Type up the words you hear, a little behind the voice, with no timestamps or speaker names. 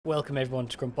Welcome everyone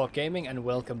to Grumpbot Gaming and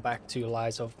welcome back to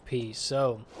Lies of P.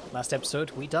 So, last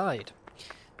episode we died.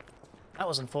 That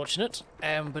was unfortunate,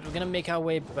 but we're going to make our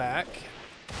way back,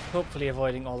 hopefully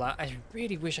avoiding all that. I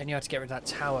really wish I knew how to get rid of that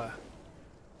tower,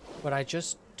 but I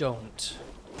just don't.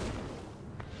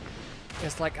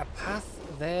 There's like a path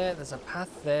there, there's a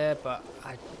path there, but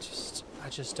I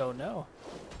just don't know.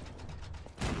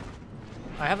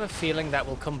 I have a feeling that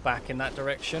will come back in that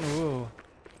direction. Ooh.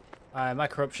 My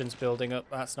corruption's building up.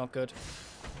 That's not good.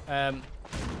 Oh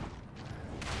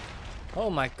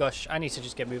my gosh. I need to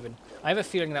just get moving. I have a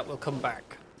feeling that will come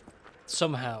back.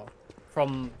 Somehow.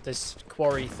 From this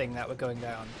quarry thing that we're going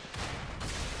down.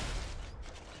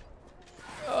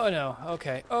 Oh no.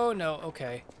 Okay. Oh no.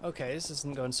 Okay. Okay. This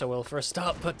isn't going so well for a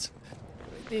start, but...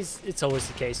 it's always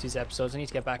the case, these episodes. I need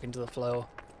to get back into the flow.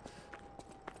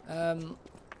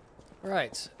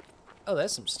 Right. Oh,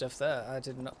 there's some stuff there. I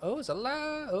didn't know. Oh, it's a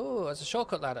oh, it's a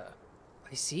shortcut ladder.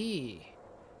 I see.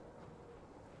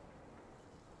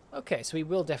 Okay, so we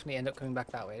will definitely end up coming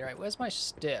back that way. Right, where's my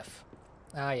stiff?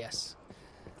 Ah, yes.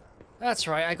 That's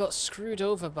right. I got screwed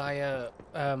over by a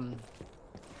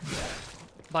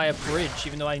bridge,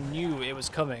 even though I knew it was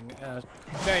coming.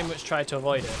 Very much tried to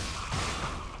avoid it.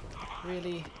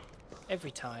 Really?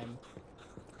 Every time.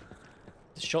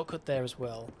 The shortcut there as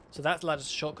well. So that ladder's a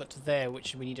shortcut to there,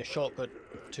 which we need a shortcut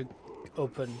to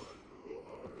open.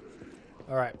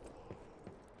 Alright.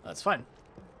 That's fine.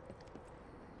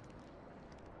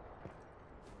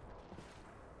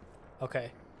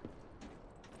 Okay.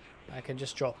 I can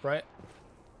just drop, right?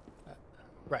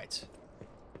 Right.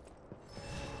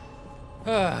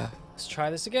 Let's try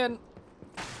this again.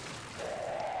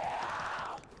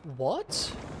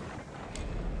 What?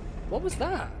 What was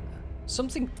that?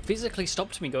 Something physically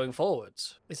stopped me going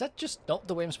forwards. Is that just not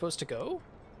the way I'm supposed to go?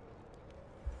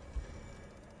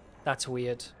 That's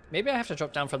weird. Maybe I have to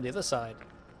drop down from the other side.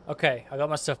 Okay, I got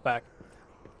my stuff back.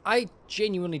 I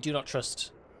genuinely do not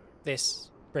trust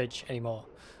this bridge anymore.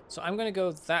 So I'm going to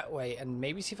go that way and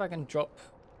maybe see if I can drop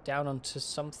down onto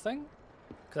something.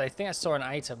 Because I think I saw an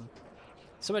item.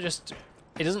 Something just...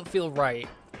 It doesn't feel right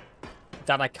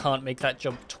that I can't make that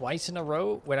jump twice in a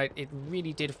row when it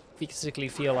really did physically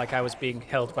feel like I was being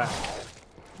held back,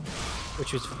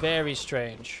 which was very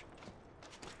strange.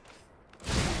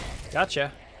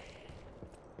 Gotcha.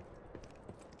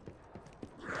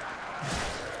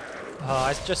 Oh,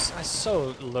 I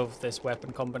so love this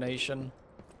weapon combination.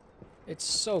 It's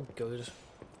so good.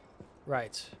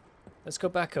 Right, let's go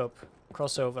back up,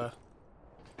 cross over,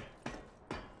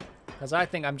 because I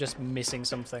think I'm just missing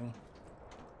something.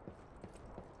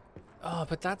 Oh,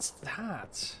 but that's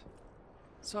that.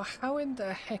 So how in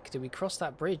the heck do we cross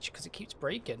that bridge? Because it keeps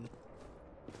breaking.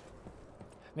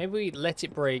 Maybe we let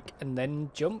it break and then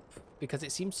jump? Because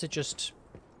it seems to just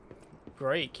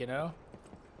break, you know?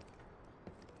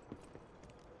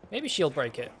 Maybe she'll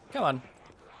break it. Come on.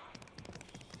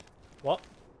 What?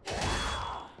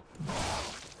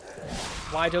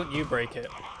 Why don't you break it?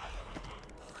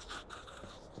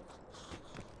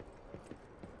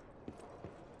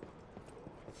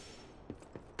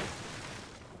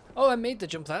 Oh, I made the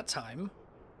jump that time.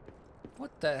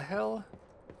 What the hell?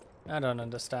 I don't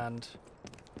understand.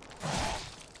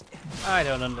 I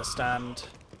don't understand.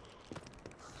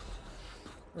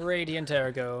 Radiant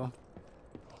ergo.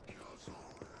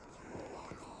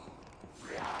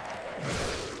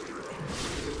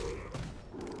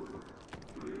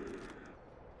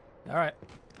 Alright.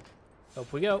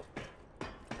 Up we go.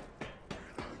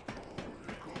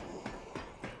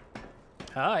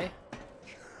 Hi.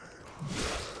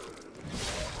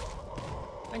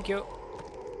 Thank you.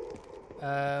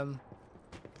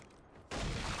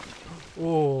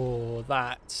 Oh,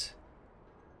 that.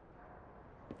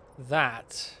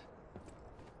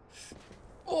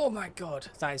 Oh my god,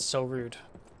 that is so rude.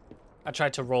 I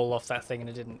tried to roll off that thing and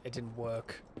it didn't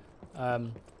work.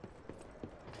 God,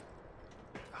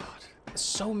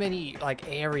 so many like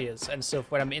areas and stuff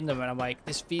when I'm in them and I'm like,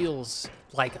 this feels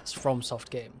like a FromSoft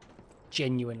game.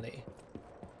 Genuinely.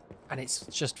 And it's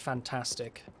just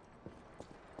fantastic.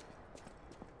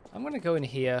 I'm going to go in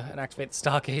here and activate the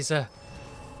Stargazer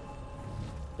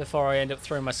before I end up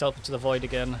throwing myself into the void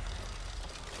again.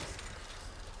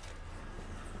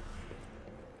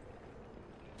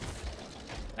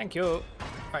 Thank you.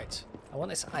 Right, I want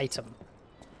this item.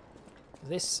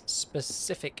 This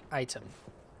specific item.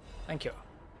 Thank you.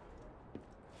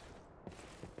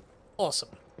 Awesome.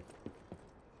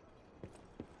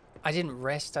 I didn't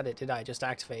rest at it, did I? Just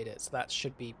activate it, so that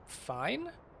should be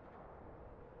fine.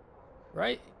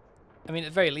 Right? I mean,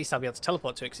 at the very least, I'll be able to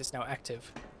teleport to it because it's now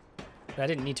active. But I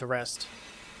didn't need to rest.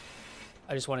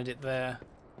 I just wanted it there.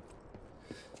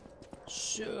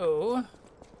 So,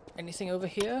 anything over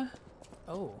here?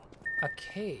 Oh, a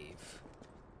cave.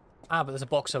 Ah, but there's a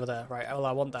box over there. Right, well,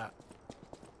 I want that.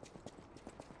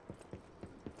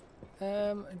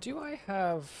 Do I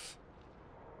have...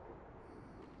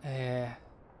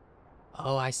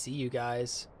 Oh, I see you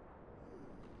guys.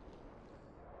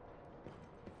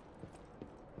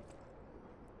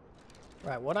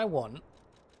 Right, what I want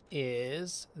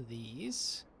is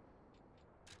these.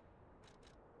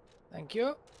 Thank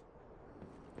you.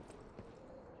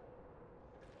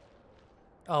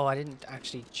 Oh, I didn't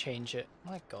actually change it.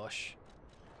 My gosh.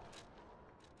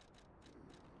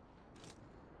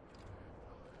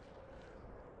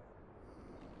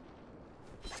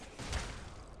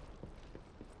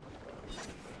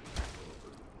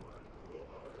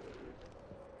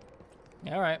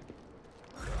 All right.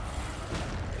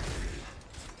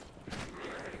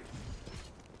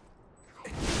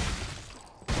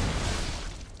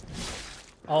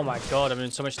 Oh my god, I'm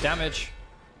doing so much damage.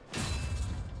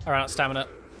 I ran out of stamina.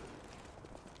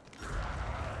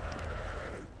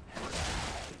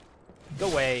 Go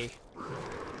away.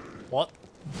 What?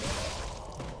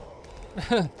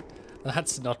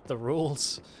 That's not the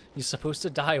rules. You're supposed to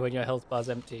die when your health bar's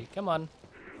empty. Come on.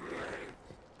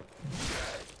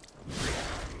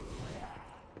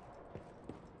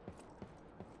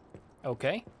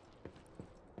 Okay.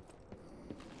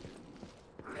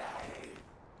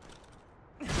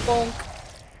 Bonk.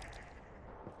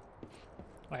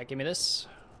 Alright, give me this.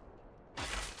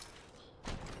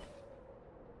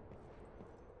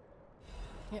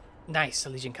 Yep. Nice, a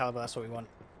Legion Caliber, that's what we want.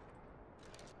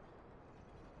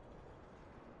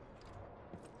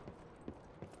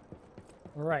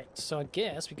 Right, so I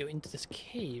guess we go into this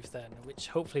cave then, which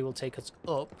hopefully will take us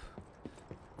up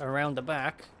around the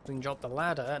back. We can drop the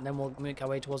ladder and then we'll make our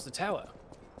way towards the tower.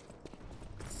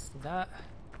 That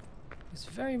is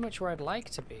very much where I'd like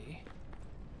to be.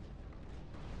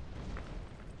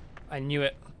 I knew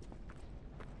it.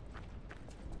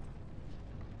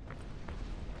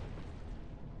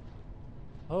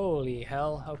 Holy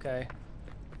hell, okay.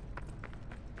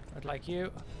 I'd like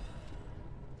you.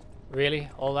 Really?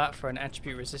 All that for an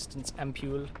attribute resistance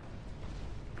ampule?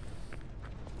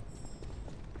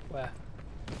 Where?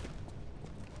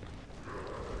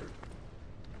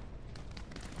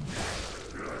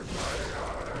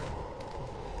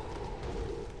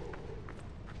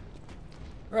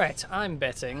 Right, I'm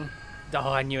betting.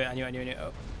 Oh, I knew it, I knew it, I knew it.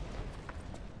 Oh.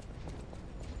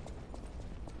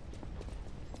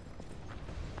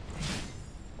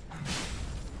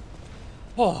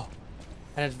 Oh,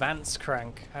 an advance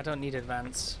crank. I don't need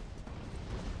advance.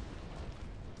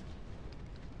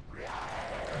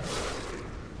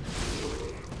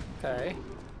 Okay.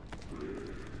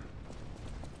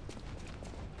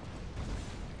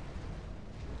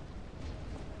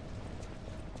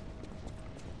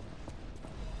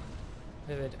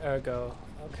 Vivid ergo.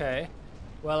 Okay.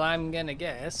 Well, I'm gonna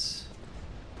guess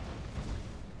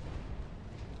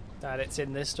that it's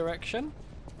in this direction.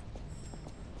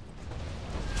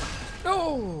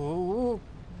 Oh,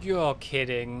 you're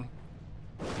kidding.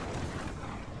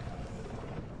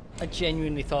 I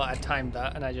genuinely thought I timed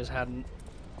that and I just hadn't.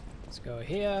 Let's go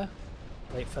here.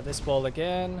 Wait for this ball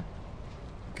again.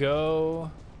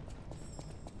 Go.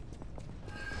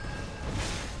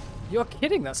 You're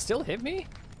kidding, that still hit me?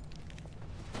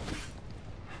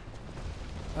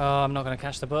 Oh, I'm not going to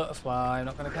catch the butterfly. I'm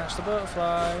not going to catch the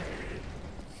butterfly.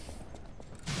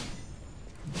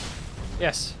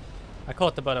 Yes. I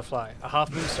caught the butterfly. A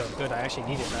half moonstone. Good, I actually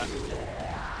needed that.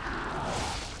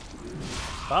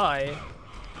 Bye.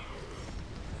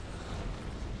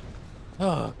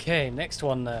 Okay, next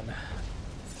one then.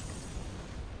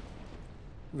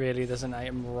 Really, there's an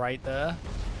item right there.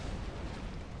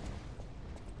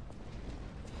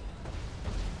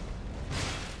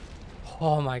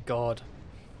 Oh my god.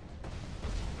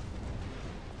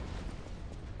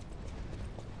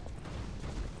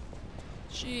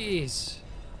 Jeez.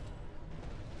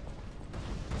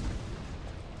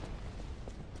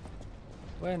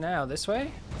 Where now? This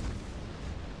way?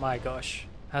 My gosh.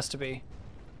 Has to be.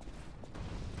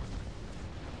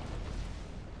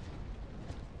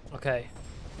 Okay.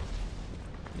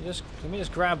 Let me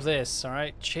just grab this,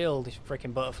 alright? Chill, these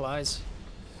freaking butterflies.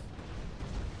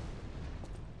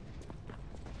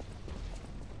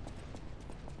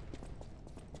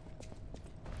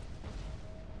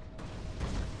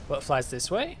 Butterflies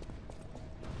this way?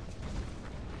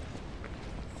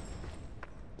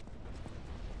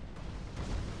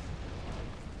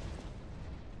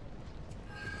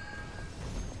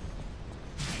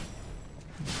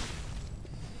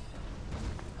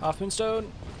 Half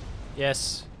moonstone.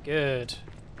 Yes, good.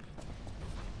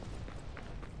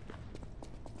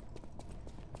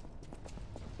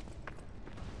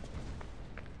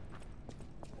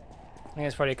 I think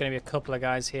there's probably going to be a couple of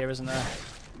guys here, isn't there?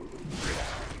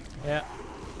 Yeah.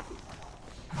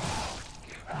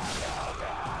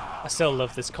 I still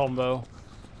love this combo.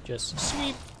 Just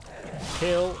sweep,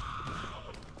 kill.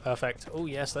 Perfect. Oh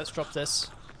yes, let's drop this.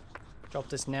 Drop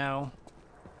this now.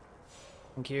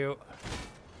 Thank you.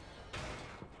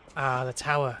 Ah, the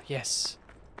tower. Yes.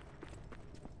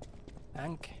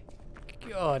 Thank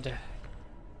God.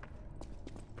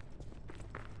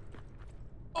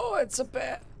 Oh, it's a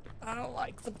bear. I don't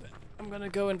like the bear. I'm gonna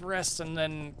go and rest and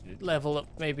then level up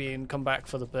maybe and come back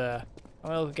for the bear.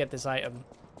 I'll get this item.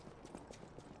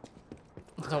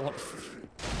 I don't want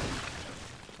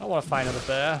to find another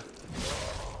bear.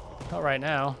 Not right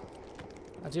now.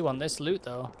 I do want this loot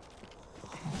though.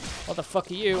 What the fuck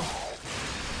are you?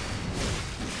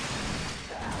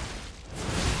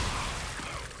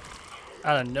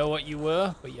 I don't know what you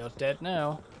were, but you're dead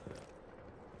now.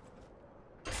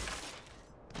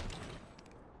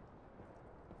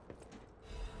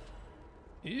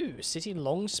 Ooh, city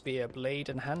long spear, blade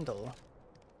and handle.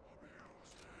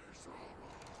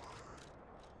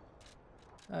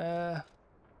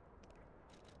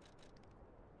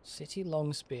 City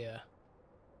long spear.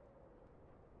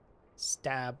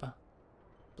 Stab.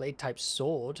 Blade type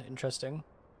sword, interesting.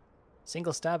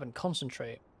 Single stab and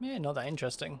concentrate. Yeah, not that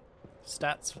interesting.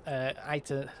 Stats,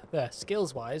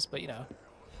 skills wise, but you know.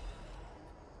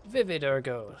 Vivid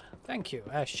ergo. Thank you.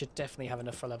 I should definitely have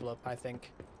enough for level up, I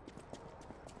think.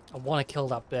 I want to kill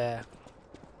that bear.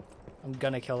 I'm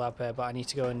gonna kill that bear, but I need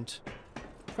to go and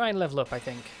try and level up, I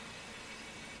think.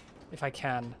 If I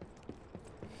can.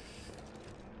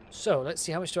 So, let's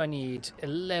see, how much do I need?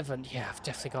 11. Yeah, I've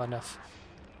definitely got enough.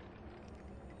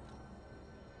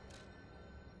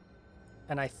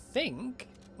 And I think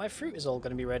my fruit is all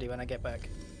going to be ready when I get back.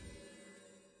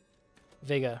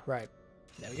 Vigor, right.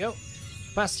 There we go.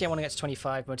 Capacity, I want to get to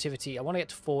 25. Motivity, I want to get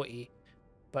to 40.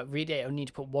 But really, I need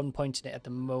to put 1 point in it at the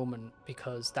moment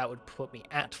because that would put me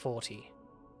at 40.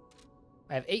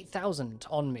 I have 8,000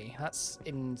 on me. It's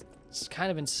kind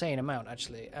of insane amount,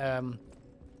 actually.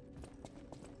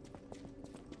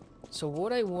 So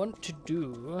what I want to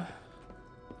do...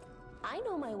 I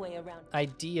know my way around.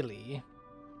 Ideally...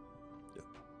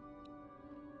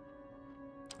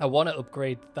 I want to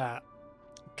upgrade that,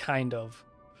 kind of.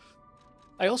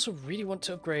 I also really want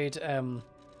to upgrade, I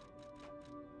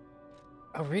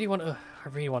really want to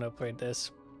upgrade this.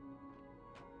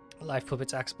 Life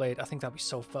Puppet's Axe Blade, I think that'd be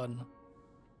so fun.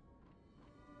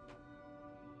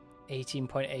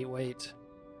 18.8 weight.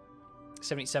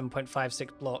 77.56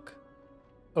 block.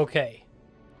 Okay.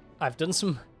 I've done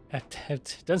some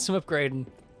upgrading.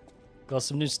 Got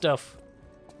some new stuff.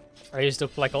 I used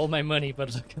up like all my money,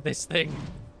 but look at this thing.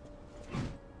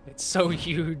 It's so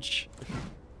huge.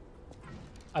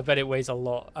 I bet it weighs a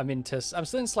lot. I'm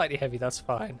still in slightly heavy, that's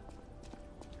fine.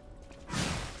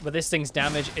 But this thing's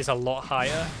damage is a lot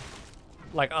higher.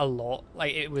 Like a lot.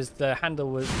 Like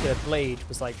the blade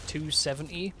was like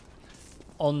 270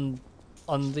 on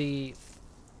the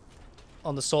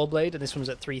saw blade, and this one's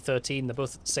at 313. They're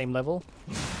both at the same level.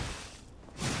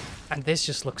 And this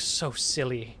just looks so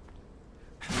silly.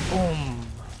 Boom.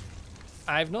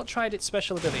 I've not tried its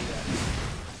special ability yet.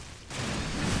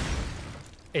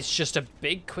 It's just a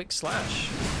big quick slash.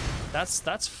 That's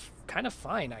kind of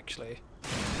fine, actually.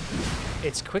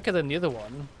 It's quicker than the other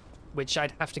one, which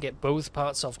I'd have to get both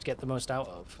parts off to get the most out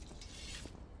of.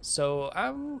 So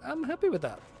I'm happy with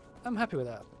that. I'm happy with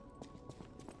that.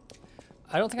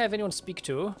 I don't think I have anyone to speak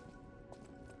to.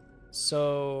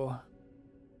 So...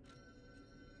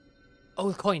 Oh,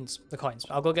 the coins. The coins.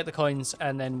 I'll go get the coins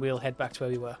and then we'll head back to where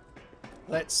we were.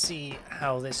 Let's see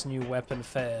how this new weapon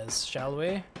fares, shall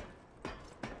we?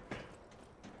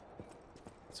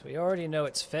 So we already know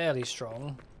it's fairly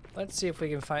strong. Let's see if we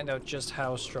can find out just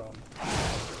how strong.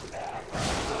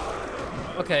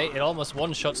 Okay, it almost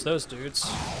one-shots those dudes.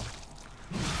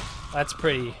 That's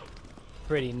pretty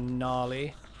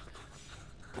gnarly.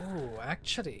 Oh,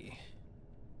 actually,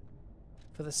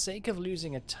 for the sake of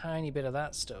losing a tiny bit of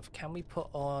that stuff, can we put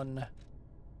on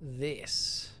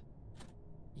this?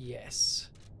 Yes.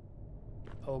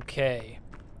 Okay.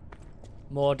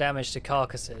 More damage to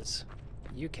carcasses.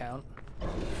 You count.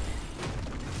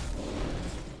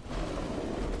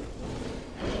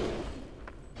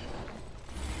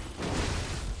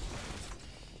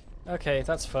 Okay,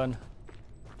 that's fun.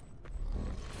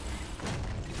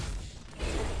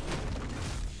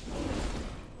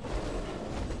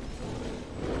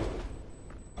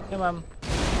 Come on.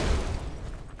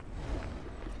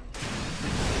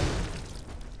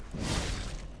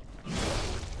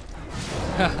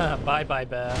 Bye-bye,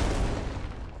 bear.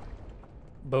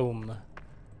 Boom.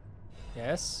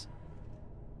 Yes?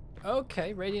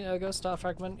 Okay, radiant ergo, star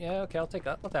fragment. Yeah, okay, I'll take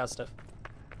that. What that stuff?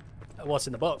 What's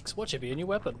in the box? What should be a new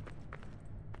weapon?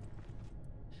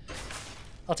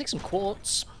 I'll take some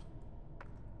quartz.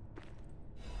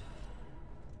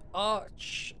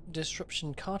 Arch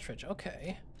disruption cartridge.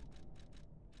 Okay.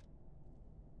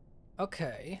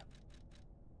 Okay.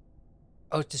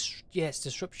 Oh, yes,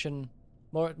 disruption.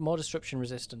 More disruption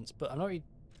resistance. But I'm not really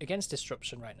against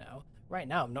disruption right now. Right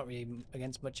now, I'm not really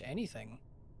against much anything.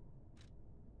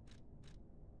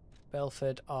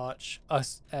 Belford, Arch.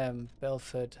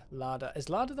 Belford, Ladder. Is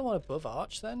Ladder the one above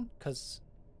Arch then? Because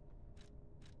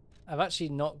I've actually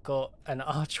not got an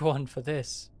Arch one for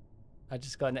this. I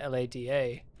just got an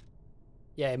LADA.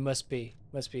 Yeah, it must be.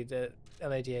 Must be the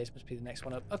LADAs must be the next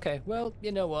one up. Okay, well,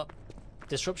 you know what?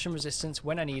 Disruption resistance,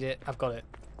 when I need it, I've got it.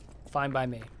 Fine by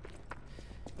me.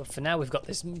 But for now, we've got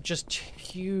this just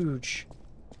huge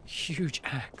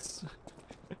axe.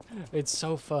 It's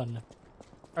so fun.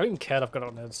 I don't even care that I've got it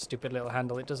on a stupid little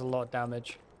handle. It does a lot of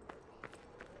damage.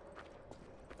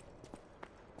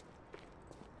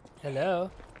 Hello?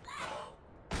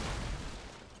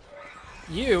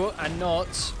 You are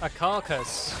not a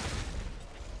carcass.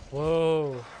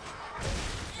 Whoa.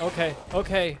 Okay,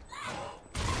 okay.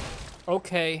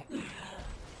 Okay.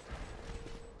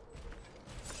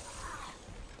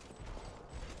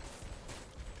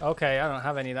 Okay, I don't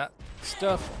have any of that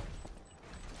stuff.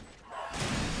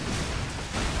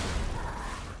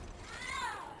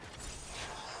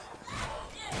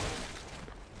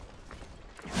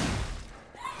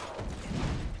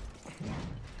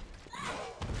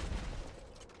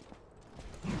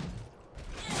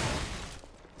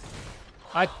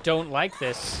 I don't like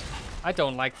this. I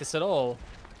don't like this at all.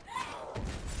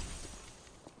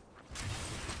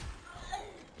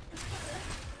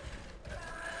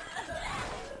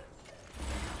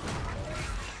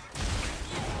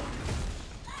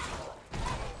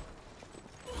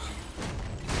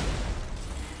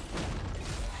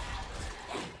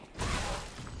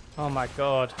 Oh my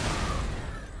god.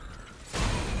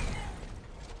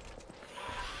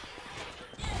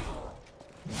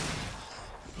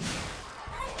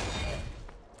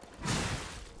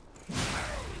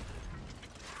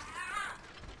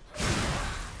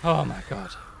 Oh my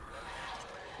god.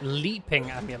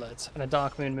 Leaping amulet and a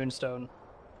dark moon moonstone.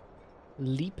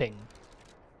 Leaping.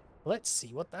 Let's see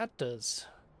what that does.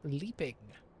 Leaping.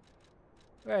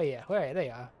 Where are you? Where are you? There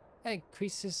you are. That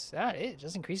increases. That it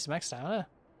just increases max stamina.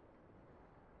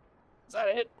 Is that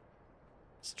it?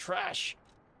 It's trash.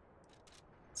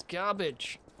 It's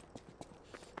garbage.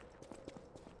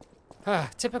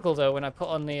 Typical though when I put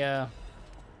on the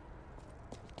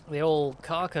old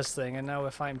carcass thing and now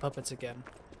we're fighting puppets again.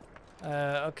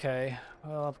 Okay.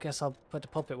 Well, I guess I'll put the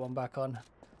puppet one back on.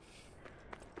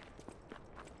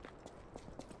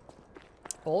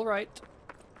 Alright.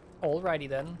 Alrighty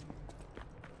then.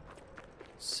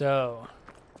 So.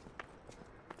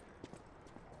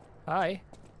 Hi.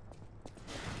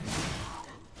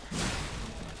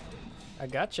 I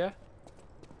gotcha.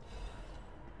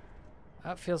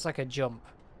 That feels like a jump.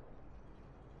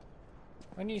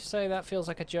 When you say that feels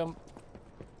like a jump,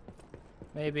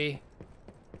 maybe.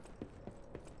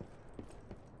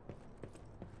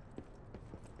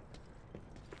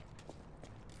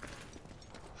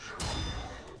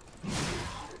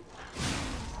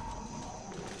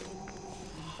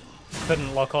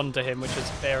 Couldn't lock onto him, which was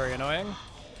very annoying.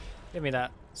 Give me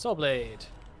that. Saw blade.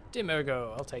 Dim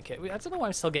ergo. I'll take it. I don't know why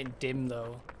I'm still getting dim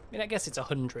though. I mean, I guess it's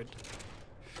 100.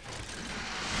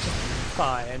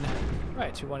 Fine.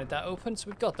 Right, we wanted that open, so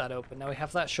we've got that open. Now we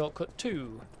have that shortcut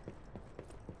too.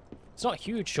 It's not a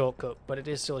huge shortcut, but it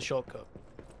is still a shortcut.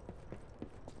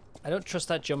 I don't trust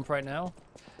that jump right now.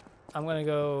 I'm gonna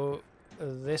go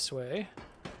this way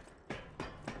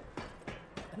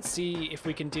and see if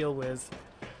we can deal with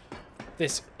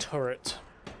this turret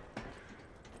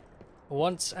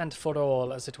once and for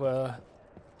all, as it were.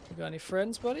 You got any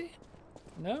friends, buddy?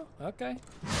 No? Okay.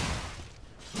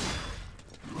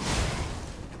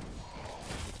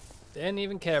 Didn't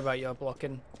even care about your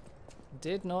blocking.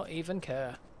 Did not even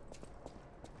care.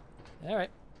 Alright.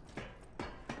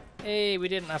 Hey, we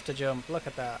didn't have to jump. Look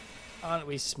at that. Aren't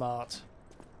we smart?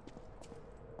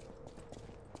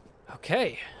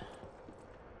 Okay.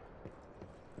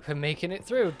 We're making it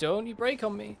through. Don't you break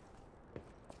on me.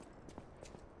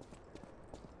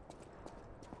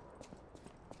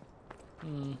 I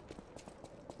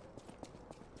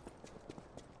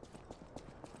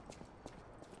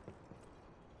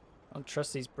don't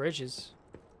trust these bridges.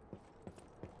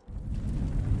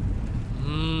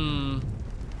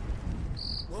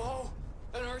 Whoa!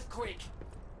 An earthquake!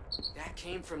 That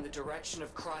came from the direction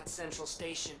of Krat Central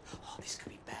Station. Oh, this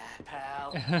could be bad,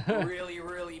 pal. Really,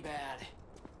 really bad.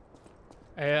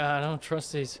 Yeah, I don't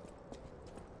trust these.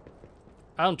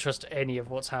 I don't trust any of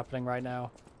what's happening right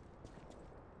now.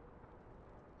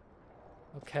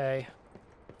 Okay.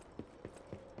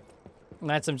 And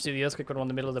I had them to do the earthquake one in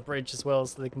the middle of the bridge as well,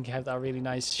 so they can have that really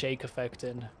nice shake effect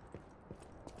in.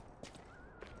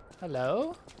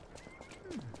 Hello?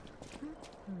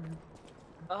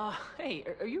 Hey,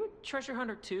 are you a treasure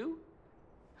hunter too?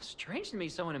 Strange to me,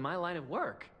 someone in my line of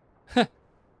work.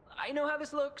 I know how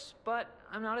this looks, but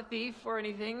I'm not a thief or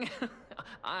anything.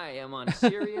 I am on a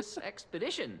serious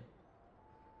expedition.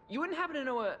 You wouldn't happen to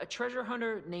know a treasure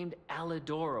hunter named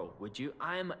Alidoro, would you?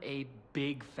 I'm a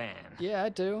big fan. Yeah, I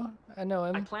do. I know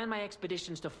him. I plan my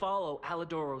expeditions to follow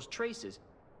Alidoro's traces,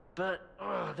 but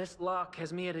this lock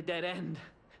has me at a dead end,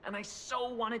 and I so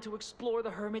wanted to explore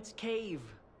the Hermit's Cave.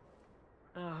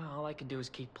 All I can do is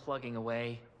keep plugging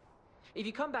away. If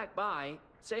you come back by,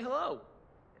 say hello.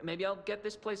 Maybe I'll get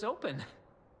this place open.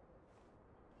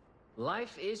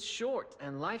 Life is short,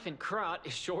 and life in Krat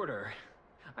is shorter.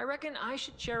 I reckon I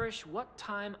should cherish what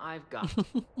time I've got.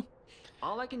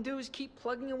 All I can do is keep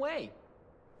plugging away.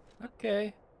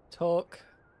 Okay, talk.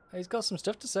 He's got some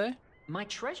stuff to say. My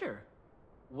treasure?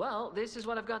 Well, this is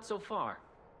what I've got so far.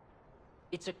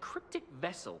 It's a cryptic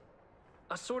vessel.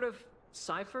 A sort of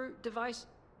cipher device.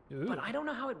 Ooh. But I don't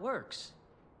know how it works.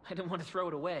 I don't want to throw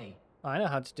it away. I know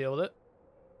how to deal with it.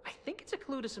 I think it's a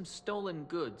clue to some stolen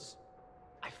goods.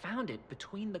 I found it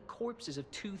between the corpses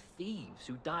of 2 thieves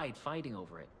who died fighting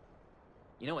over it.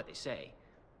 You know what they say,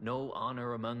 no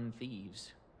honor among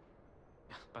thieves.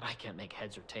 But I can't make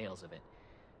heads or tails of it.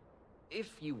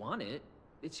 If you want it,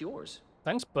 it's yours.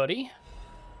 Thanks, buddy.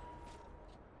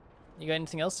 You got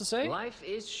anything else to say? Life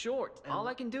is short, and all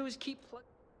I can do is keep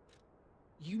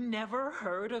You never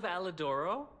heard of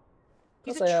Alidoro?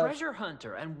 He's a treasure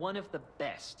hunter and one of the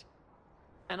best.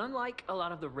 And unlike a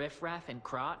lot of the riffraff in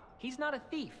Krat, he's not a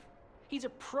thief. He's a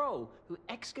pro who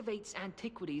excavates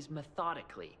antiquities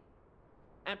methodically.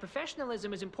 And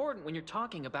professionalism is important when you're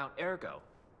talking about ergo.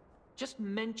 Just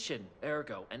mention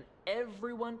ergo and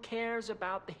everyone cares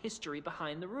about the history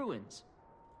behind the ruins.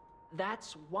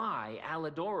 That's why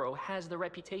Alidoro has the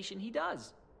reputation he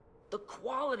does. The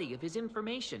quality of his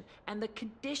information and the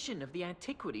condition of the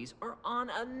antiquities are on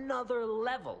another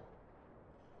level.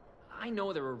 I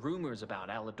know there are rumors about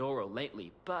Alidoro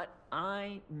lately, but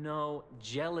I know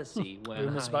jealousy when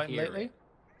Rumors I about him hear lately? it.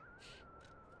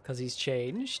 Because he's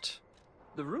changed.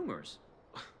 The rumors?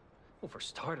 Well, for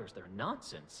starters, they're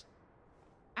nonsense.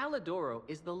 Alidoro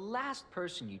is the last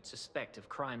person you'd suspect of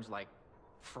crimes like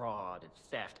fraud and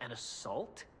theft and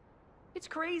assault. It's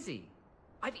crazy.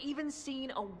 I've even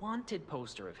seen a wanted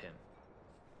poster of him.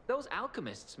 Those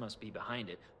alchemists must be behind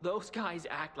it. Those guys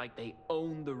act like they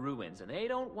own the ruins, and they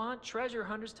don't want treasure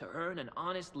hunters to earn an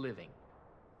honest living.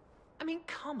 I mean,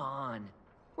 come on.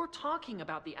 We're talking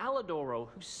about the Alidoro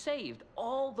who saved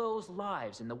all those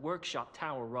lives in the workshop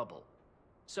tower rubble.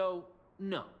 So,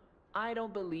 no, I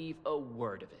don't believe a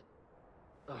word of it.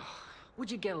 Ugh,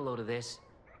 would you get a load of this?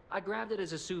 I grabbed it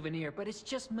as a souvenir, but it's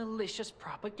just malicious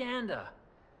propaganda.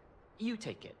 You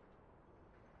take it.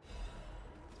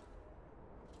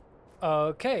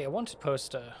 Okay, a wanted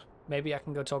poster. Maybe I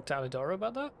can go talk to Alidoro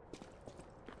about that?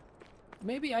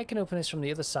 Maybe I can open this from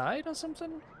the other side or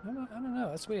something? I don't know,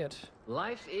 that's weird.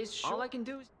 Life is short. All I can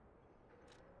do is...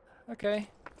 Okay.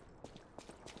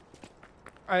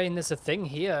 I mean, there's a thing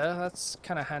here. That's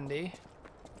kind of handy.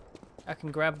 I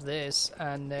can grab this,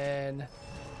 and then...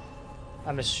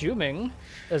 I'm assuming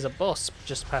there's a boss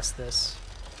just past this.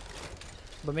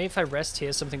 But maybe if I rest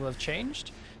here, something will have changed.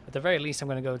 At the very least, I'm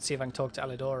going to go and see if I can talk to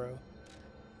Alidoro.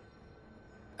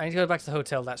 I need to go back to the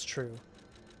hotel, that's true.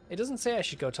 It doesn't say I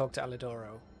should go talk to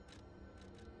Alidoro.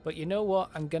 But you know what?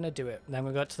 I'm going to do it. And I'm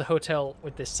going to go to the hotel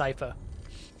with this cipher.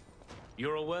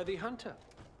 You're a worthy hunter.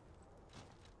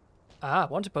 Ah,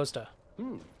 wanted poster.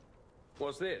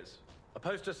 What's this? A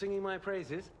poster singing my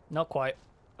praises? Not quite.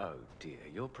 Oh dear,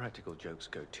 your practical jokes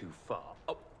go too far.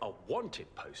 Oh, a wanted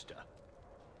poster?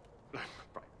 Right,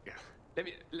 yeah.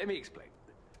 Let me explain.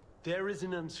 There is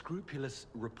an unscrupulous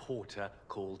reporter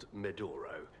called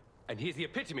Medoro, and he's the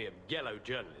epitome of yellow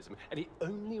journalism, and he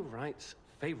only writes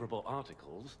favorable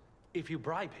articles if you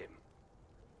bribe him.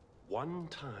 One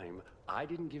time, I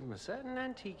didn't give him a certain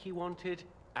antique he wanted,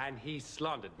 and he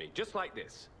slandered me, just like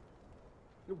this.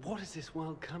 What has this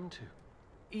world come to?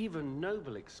 Even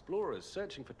noble explorers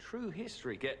searching for true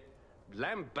history get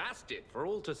lambasted for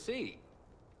all to see.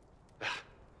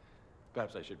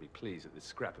 Perhaps I should be pleased that this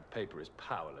scrap of paper is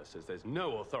powerless, as there's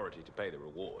no authority to pay the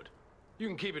reward. You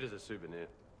can keep it as a souvenir.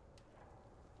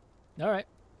 All right.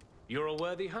 You're a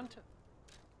worthy hunter.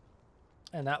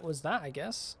 And that was that, I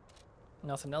guess.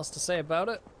 Nothing else to say about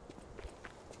it.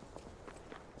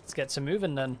 Let's get to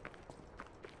moving then.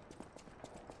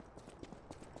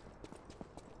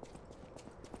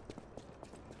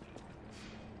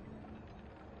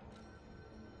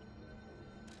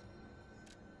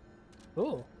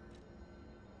 Ooh.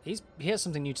 He has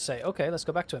something new to say. Okay, let's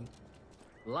go back to him.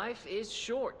 Life is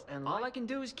short, and all I can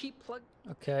do is keep plug.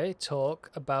 Okay,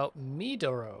 talk about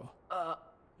Midoro.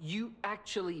 You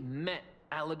actually met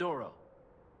Alidoro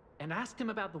and asked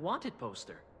him about the wanted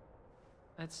poster.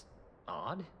 That's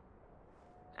odd.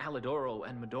 Alidoro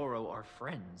and Midoro are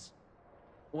friends.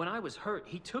 When I was hurt,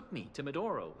 he took me to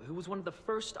Midoro, who was one of the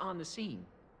first on the scene.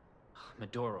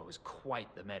 Midoro is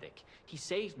quite the medic. He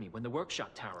saved me when the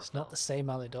workshop tower It's fell. not the same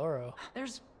Alidoro.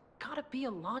 There's gotta be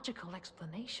a logical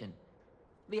explanation.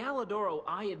 The Alidoro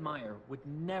I admire would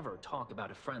never talk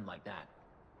about a friend like that.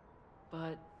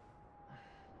 But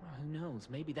who knows,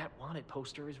 maybe that wanted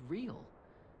poster is real.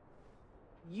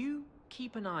 You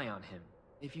keep an eye on him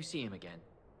if you see him again.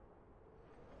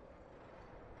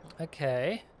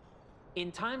 Okay.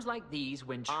 In times like these,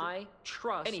 when I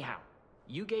trust... Anyhow,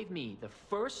 you gave me the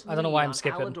first I don't know why lead I'm on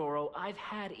skipping. Alidoro I've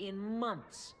had in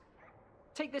months.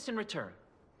 Take this in return.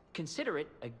 Consider it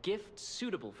a gift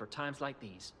suitable for times like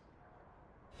these.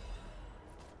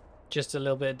 Just a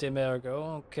little bit of dim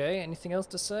ergo. Okay, anything else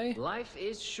to say? Life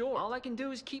is short. All I can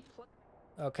do is keep...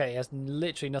 Okay, he has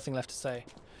literally nothing left to say.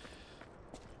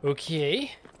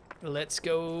 Okay, let's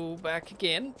go back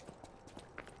again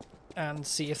and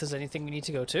see if there's anything we need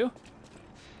to go to.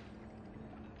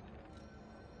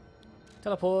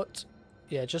 Teleport.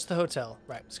 Yeah, just the hotel.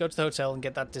 Right, let's go to the hotel and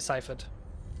get that deciphered.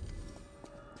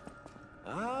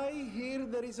 I hear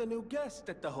there is a new guest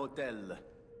at the hotel,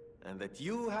 and that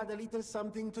you had a little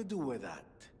something to do with that.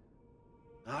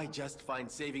 I just find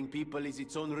saving people is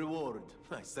its own reward.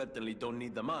 I certainly don't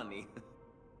need the money.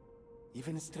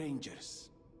 Even strangers.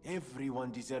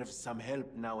 Everyone deserves some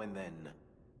help now and then.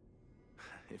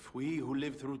 If we who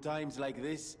live through times like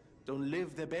this don't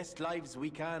live the best lives we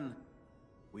can,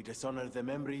 we dishonor the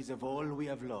memories of all we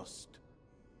have lost.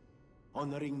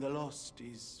 Honoring the lost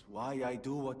is why I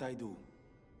do what I do.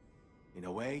 In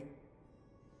a way,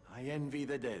 I envy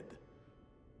the dead.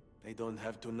 They don't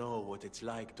have to know what it's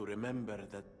like to remember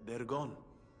that they're gone.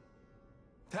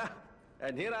 Ha!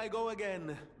 And here I go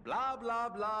again. Blah, blah,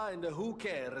 blah, and who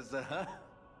cares, huh?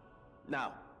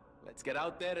 Now, let's get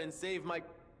out there and save my...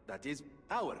 that is,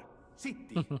 our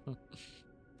city.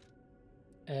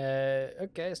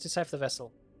 Okay, let's decipher the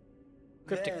vessel.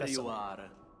 Cryptic There vessel. you are.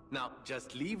 Now,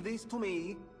 just leave this to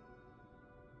me.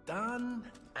 Done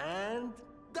and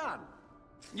done.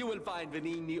 You will find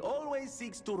Venigni always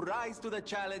seeks to rise to the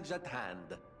challenge at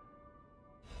hand.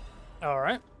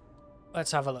 Alright,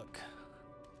 let's have a look.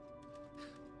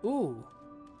 Ooh.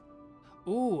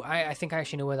 Ooh, I think I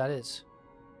actually know where that is.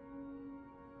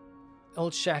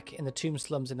 Old shack in the tomb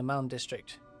slums in the Mountain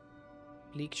District.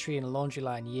 Bleak tree and a laundry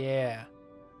line, yeah.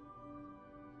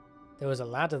 There was a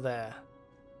ladder there.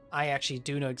 I actually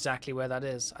do know exactly where that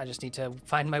is. I just need to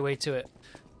find my way to it.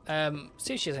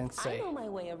 See if she has anything to I say. know my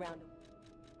way around.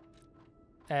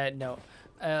 No.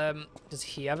 Does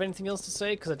he have anything else to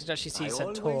say? Because I did actually see he I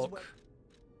said always talk.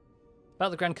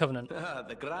 About the Grand Covenant.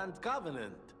 The Grand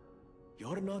Covenant.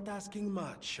 You're not asking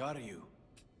much, are you?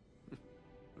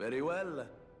 Very well.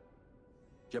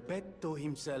 Geppetto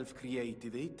himself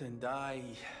created it, and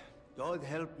God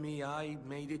help me, I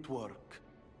made it work.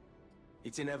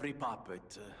 It's in every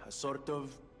puppet, a sort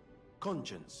of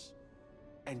conscience.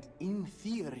 And in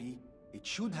theory, it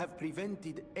should have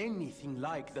prevented anything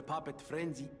like the puppet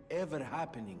frenzy ever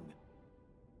happening.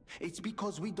 It's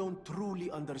because we don't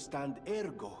truly understand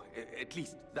ergo, at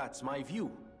least that's my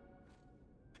view.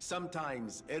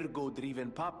 Sometimes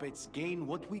ergo-driven puppets gain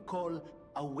what we call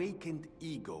awakened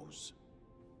egos.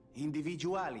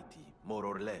 Individuality, more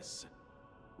or less.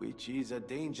 Which is a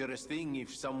dangerous thing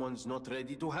if someone's not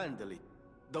ready to handle it.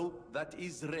 Though that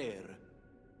is rare.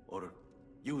 Or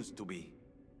used to be.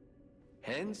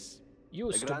 Hence,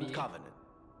 the Grand Covenant.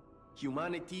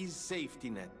 Humanity's safety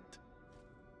net.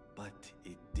 But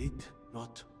it did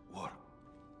not work.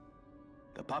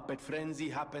 The puppet frenzy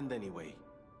happened anyway.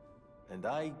 And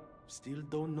I still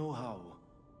don't know how.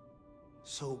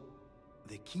 So,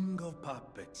 the King of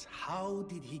Puppets, how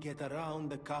did he get around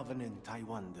the Covenant, I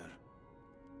wonder?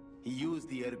 He used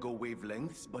the ergo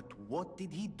wavelengths, but what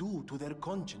did he do to their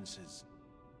consciences?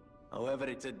 However,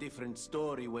 it's a different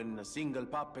story when a single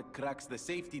puppet cracks the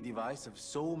safety device of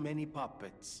so many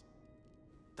puppets.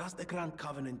 Does the Grand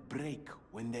Covenant break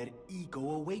when their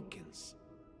ego awakens?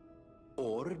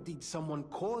 Or did someone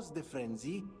cause the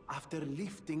frenzy after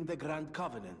lifting the Grand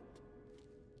Covenant?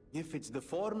 If it's the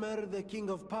former, the King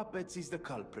of Puppets is the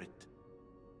culprit.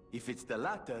 If it's the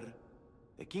latter,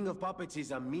 the King of Puppets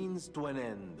is a means to an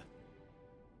end.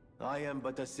 I am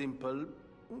but a simple,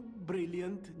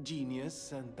 brilliant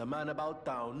genius and a man about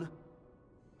town.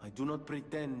 I do not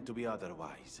pretend to be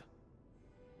otherwise.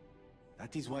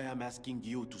 That is why I'm asking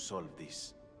you to solve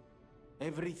this.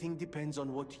 Everything depends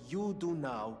on what you do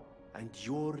now and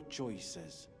your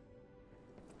choices.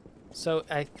 So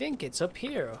I think it's up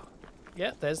here.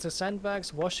 Yeah, there's the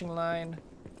sandbags, washing line,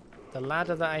 the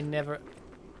ladder that I never...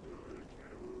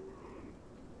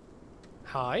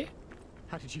 Hi?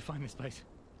 How did you find this place?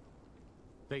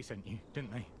 They sent you,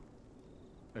 didn't they?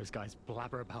 Those guys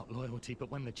blabber about loyalty, but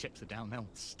when the chips are down, they'll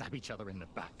stab each other in the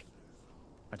back.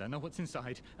 I don't know what's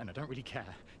inside, and I don't really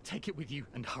care. Take it with you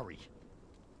and hurry.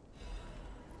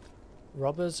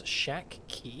 Robber's shack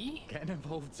key? Getting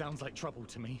involved sounds like trouble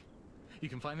to me. You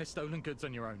can find the stolen goods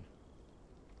on your own.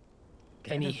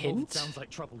 Getting Any involved hint? sounds like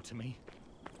trouble to me.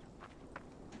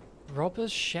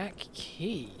 Robber's shack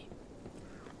key?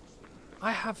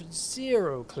 I have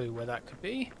zero clue where that could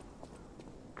be.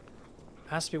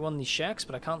 Has to be one of these shacks,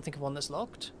 but I can't think of one that's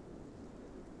locked.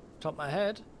 Top of my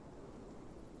head.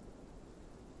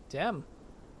 Damn.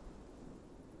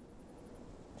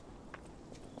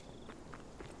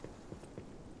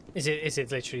 Is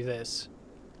it literally this?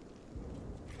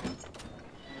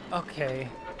 Okay.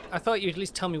 I thought you'd at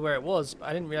least tell me where it was, but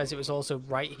I didn't realize it was also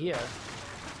right here.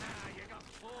 You got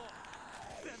four.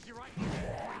 Serves you right.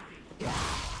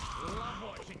 Love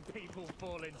watching people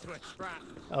fall into a trap.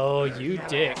 Oh, you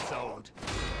dick. Sold.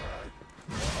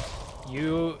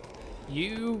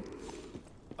 You...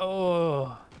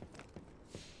 Oh...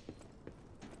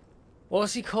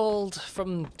 What's he called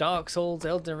from Dark Souls,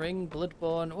 Elden Ring,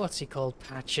 Bloodborne? What's he called?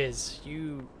 Patches.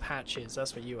 You Patches,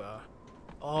 that's what you are.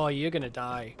 Oh, you're gonna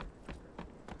die.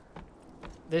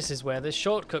 This is where this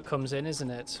shortcut comes in, isn't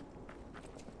it?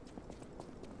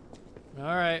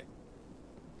 Alright.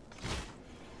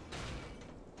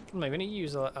 Am I gonna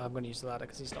use the I'm gonna use the ladder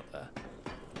because he's not there.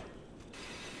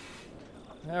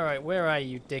 Alright, where are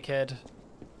you, dickhead?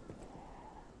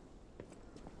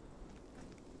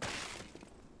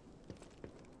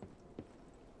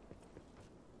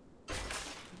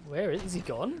 Where is he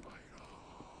gone?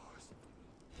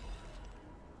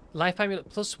 Life amulet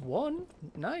 +1?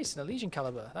 Nice, and a Legion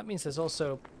caliber. That means there's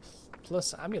also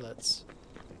plus amulets.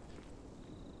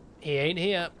 He ain't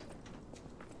here.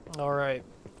 Alright.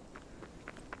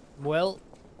 Well.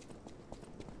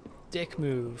 Dick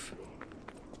move.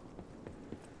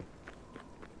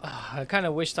 I kind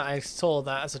of wish that I saw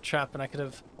that as a trap and I could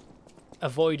have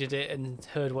avoided it and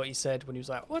heard what he said when he was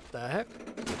like, what the heck?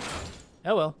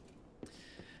 Oh well.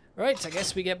 Right, I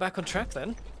guess we get back on track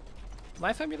then.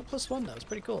 Life amulet +1, that was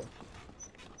pretty cool.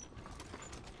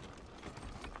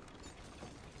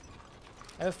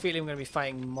 I have a feeling I'm going to be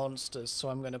fighting monsters, so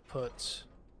I'm going to put...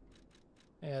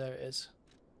 Yeah, there it is.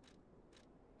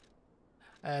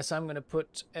 So I'm going to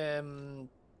put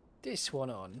this one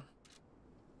on.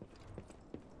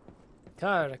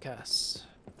 Caracas.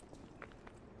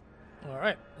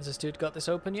 Alright, has this dude got this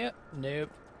open yet? Nope.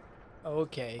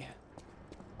 Okay.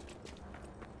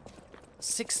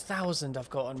 6,000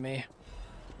 I've got on me.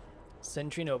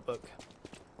 Sentry notebook.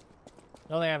 I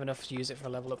don't think I have enough to use it for a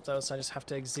level up though, so I just have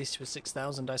to exist with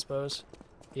 6,000, I suppose.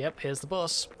 Yep, here's the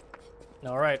boss.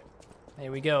 Alright,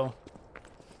 here we go.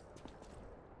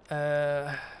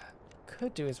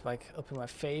 Could do is like upping my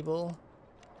Fable.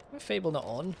 My Fable not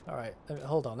on? Alright,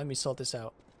 hold on, let me sort this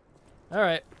out.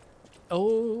 Alright.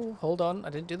 Oh, hold on, I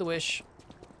didn't do the wish.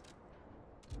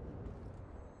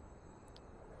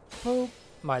 Oh,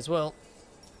 might as well.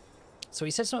 So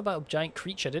he said something about a giant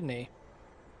creature, didn't he?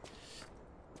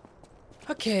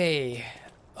 Okay.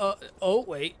 Oh,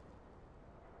 wait.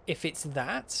 If it's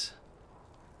that,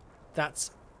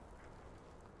 that's...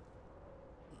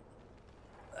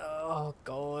 Oh,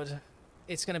 God.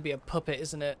 It's going to be a puppet,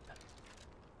 isn't it?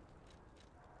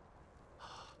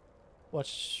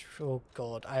 Watch... Oh,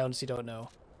 God. I honestly don't know.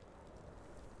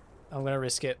 I'm going to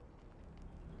risk it.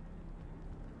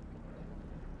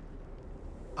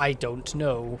 I don't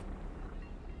know.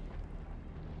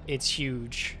 It's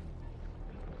huge.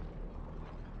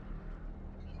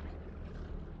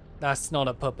 That's not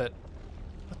a puppet.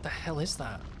 What the hell is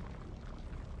that?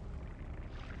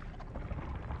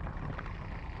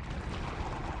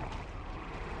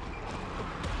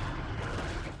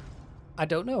 I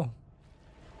don't know.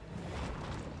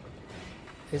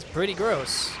 It's pretty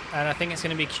gross, and I think it's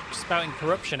going to be spouting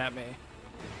corruption at me.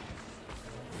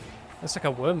 Looks like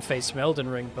a worm face from Elden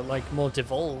Ring, but like more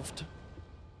devolved.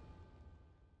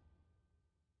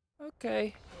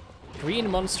 Okay. Green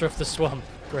monster of the swamp.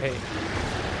 Great.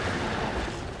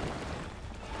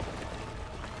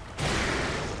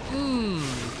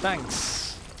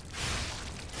 Thanks.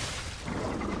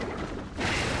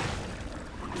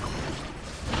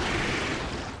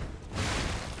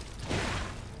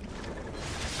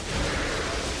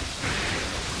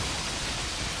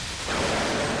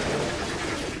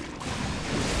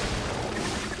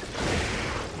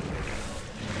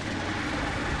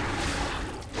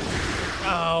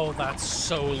 Oh, that's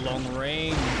so long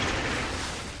range.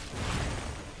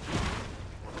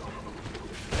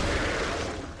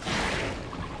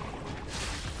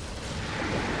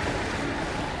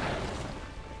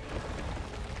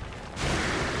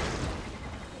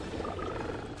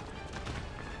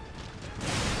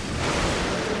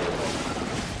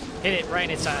 Hit it right in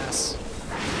its ass.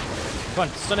 Come on,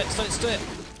 stun it, stun it, stun it.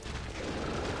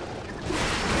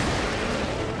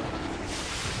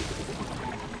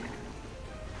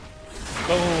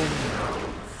 Boom.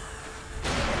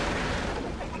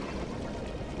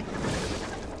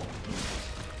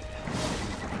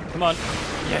 Come on.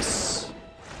 Yes.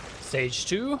 Stage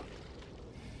 2.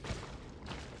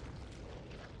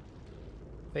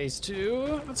 Phase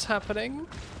 2. What's happening?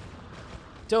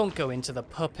 Don't go into the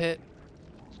puppet.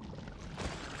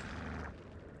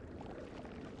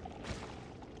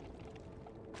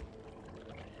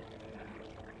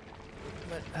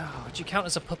 But, oh, do you count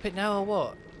as a puppet now or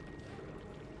what?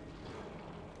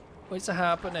 What's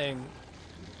happening?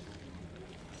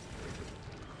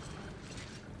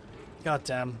 God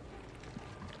damn.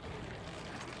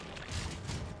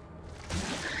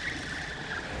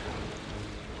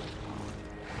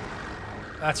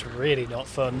 That's really not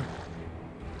fun.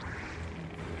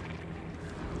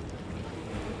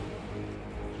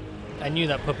 I knew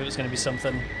that puppet was going to be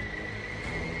something.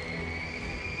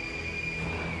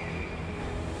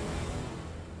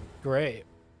 Great.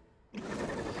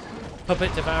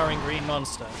 Puppet devouring green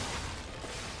monster.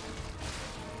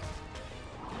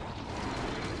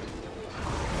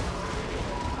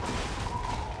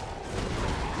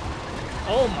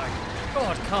 Oh my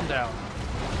god, calm down.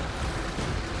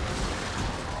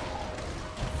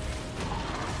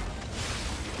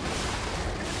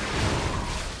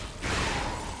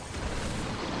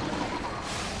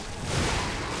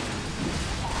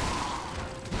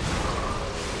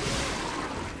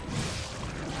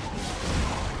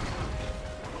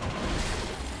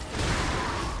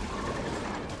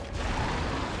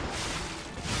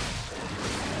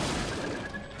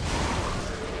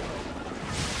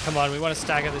 Come on, we want to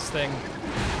stagger this thing.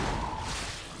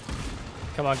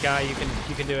 Come on, guy, you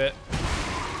can do it.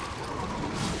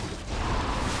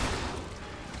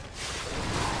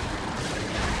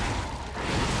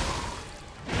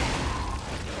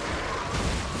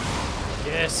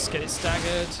 Yes, get it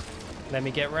staggered. Let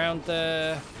me get round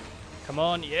there. Come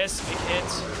on, yes, big hit.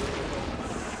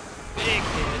 Big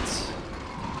hit.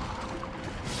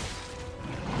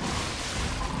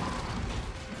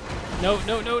 No,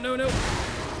 no, no, no, no.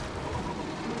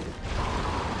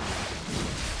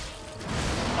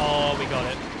 Oh, we got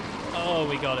it. Oh,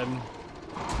 we got him.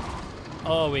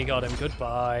 Oh, we got him.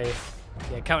 Goodbye.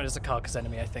 Yeah, counted as a carcass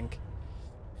enemy, I think.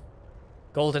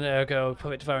 Golden ergo,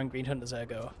 puppet devouring green hunter's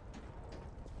ergo.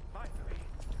 Finally,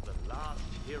 the last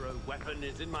hero weapon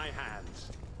is in my hands.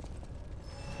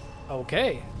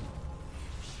 Okay.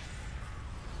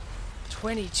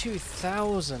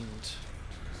 22,000.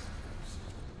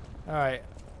 Alright,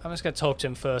 I'm just going to talk to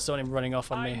him first. I want him running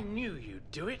off on me. I knew you'd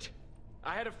do it.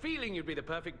 I had a feeling you'd be the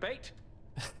perfect bait.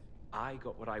 I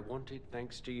got what I wanted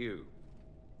thanks to you.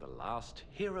 The last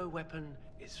hero weapon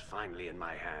is finally in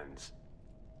my hands.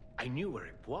 I knew where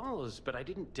it was, but I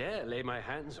didn't dare lay my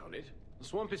hands on it. The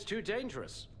swamp is too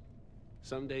dangerous.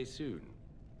 Someday soon,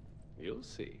 you'll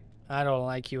see. I don't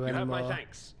like you anymore. You have my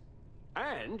thanks.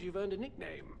 And you've earned a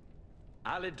nickname.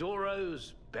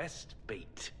 Alidoro's best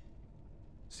bait.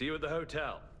 See you at the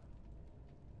hotel.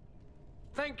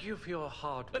 Thank you for your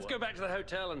hard work. Let's go back to the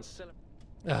hotel and celebrate.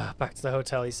 Back to the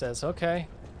hotel, he says. Okay.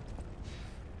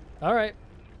 Alright.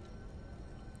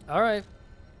 Alright.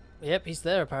 Yep, he's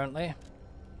there apparently.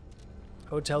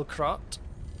 Hotel Krat.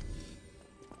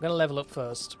 I'm gonna level up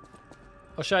first.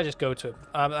 Or should I just go to him?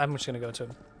 I'm just gonna go to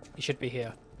him. He should be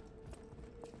here.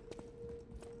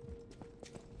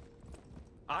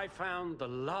 I found the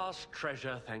last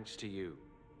treasure thanks to you.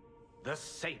 The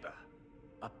saber.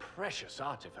 A precious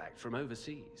artifact from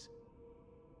overseas.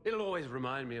 It'll always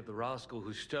remind me of the rascal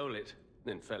who stole it,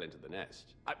 then fell into the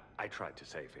nest. I tried to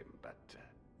save him, but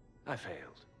I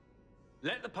failed.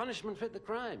 Let the punishment fit the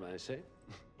crime, I say.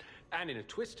 And in a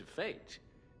twist of fate,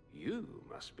 you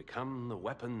must become the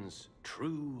weapon's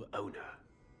true owner.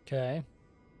 Okay.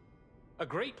 A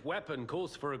great weapon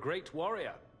calls for a great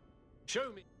warrior.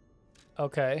 Show me.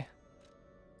 Okay.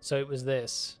 So it was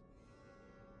this.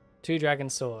 2 dragon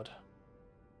sword.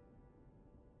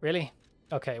 Really?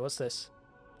 Okay, what's this?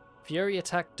 Fury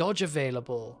attack dodge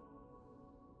available.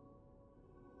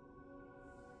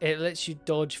 It lets you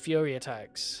dodge fury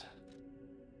attacks.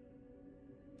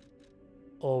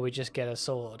 Or we just get a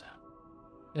sword.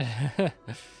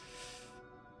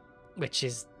 Which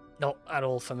is not at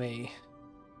all for me.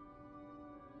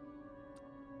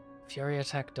 Fury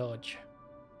attack dodge.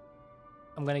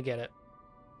 I'm gonna get it.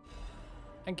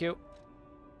 Thank you.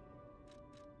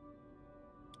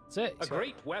 That's it. A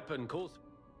great weapon calls.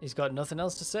 He's got nothing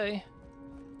else to say.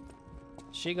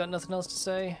 She got nothing else to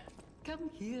say. Come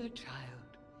here,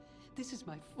 child. This is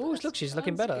my Ooh, first look, she's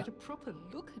looking chance to better. get a proper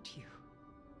look at you.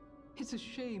 It's a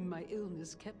shame my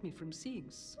illness kept me from seeing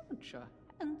such a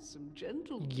handsome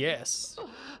gentleman. Yes.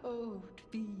 Oh, to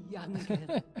be young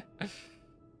again.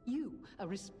 You are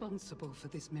responsible for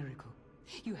this miracle.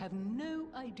 You have no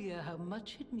idea how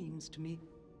much it means to me.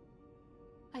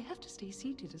 I have to stay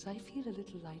seated as I feel a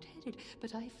little lightheaded,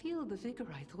 but I feel the vigor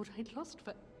I thought I'd lost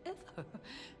forever.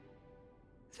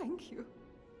 Thank you.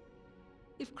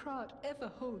 If Krat ever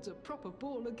holds a proper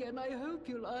ball again, I hope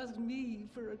you'll ask me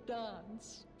for a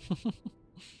dance.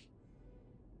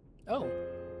 Oh.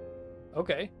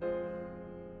 Okay.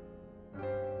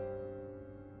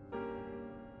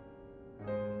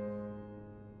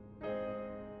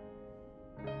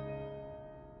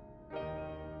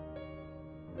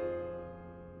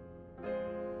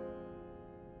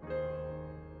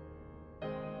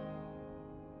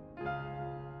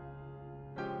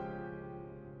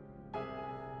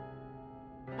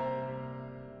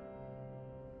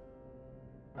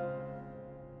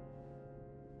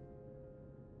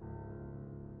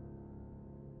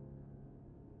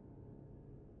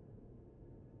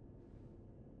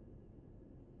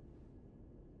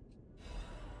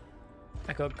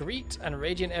 I got Greet and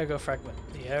Radiant Ergo Fragment.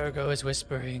 The Ergo is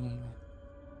whispering.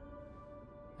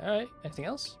 Alright, anything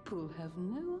else? People have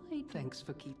no idea. Thanks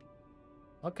for keeping.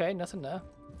 Okay, nothing there.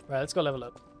 Right, let's go level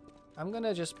up. I'm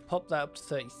gonna just pop that up to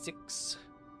 36.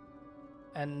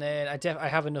 And then I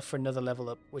have enough for another level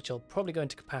up, which will probably go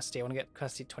into capacity. I want to get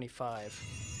capacity 25.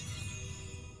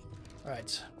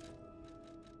 Alright.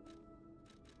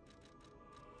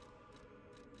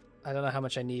 I don't know how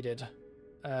much I needed.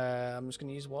 I'm just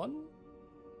gonna use 1.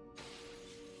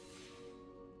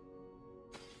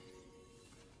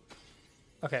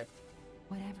 Okay.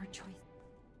 Whatever choice.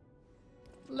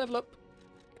 Level up.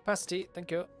 Capacity, thank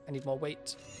you. I need more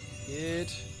weight.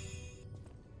 Good.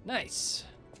 Nice.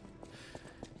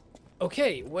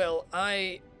 Okay, well,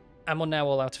 I am now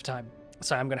all out of time.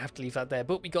 So I'm going to have to leave that there.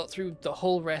 But we got through the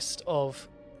whole rest of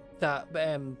that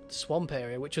swamp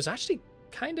area, which was actually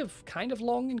kind of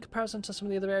long in comparison to some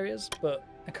of the other areas, but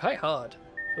quite hard,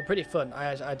 but pretty fun.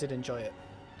 I did enjoy it.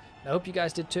 I hope you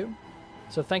guys did too.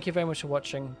 So thank you very much for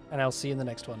watching, and I'll see you in the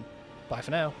next one. Bye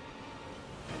for now.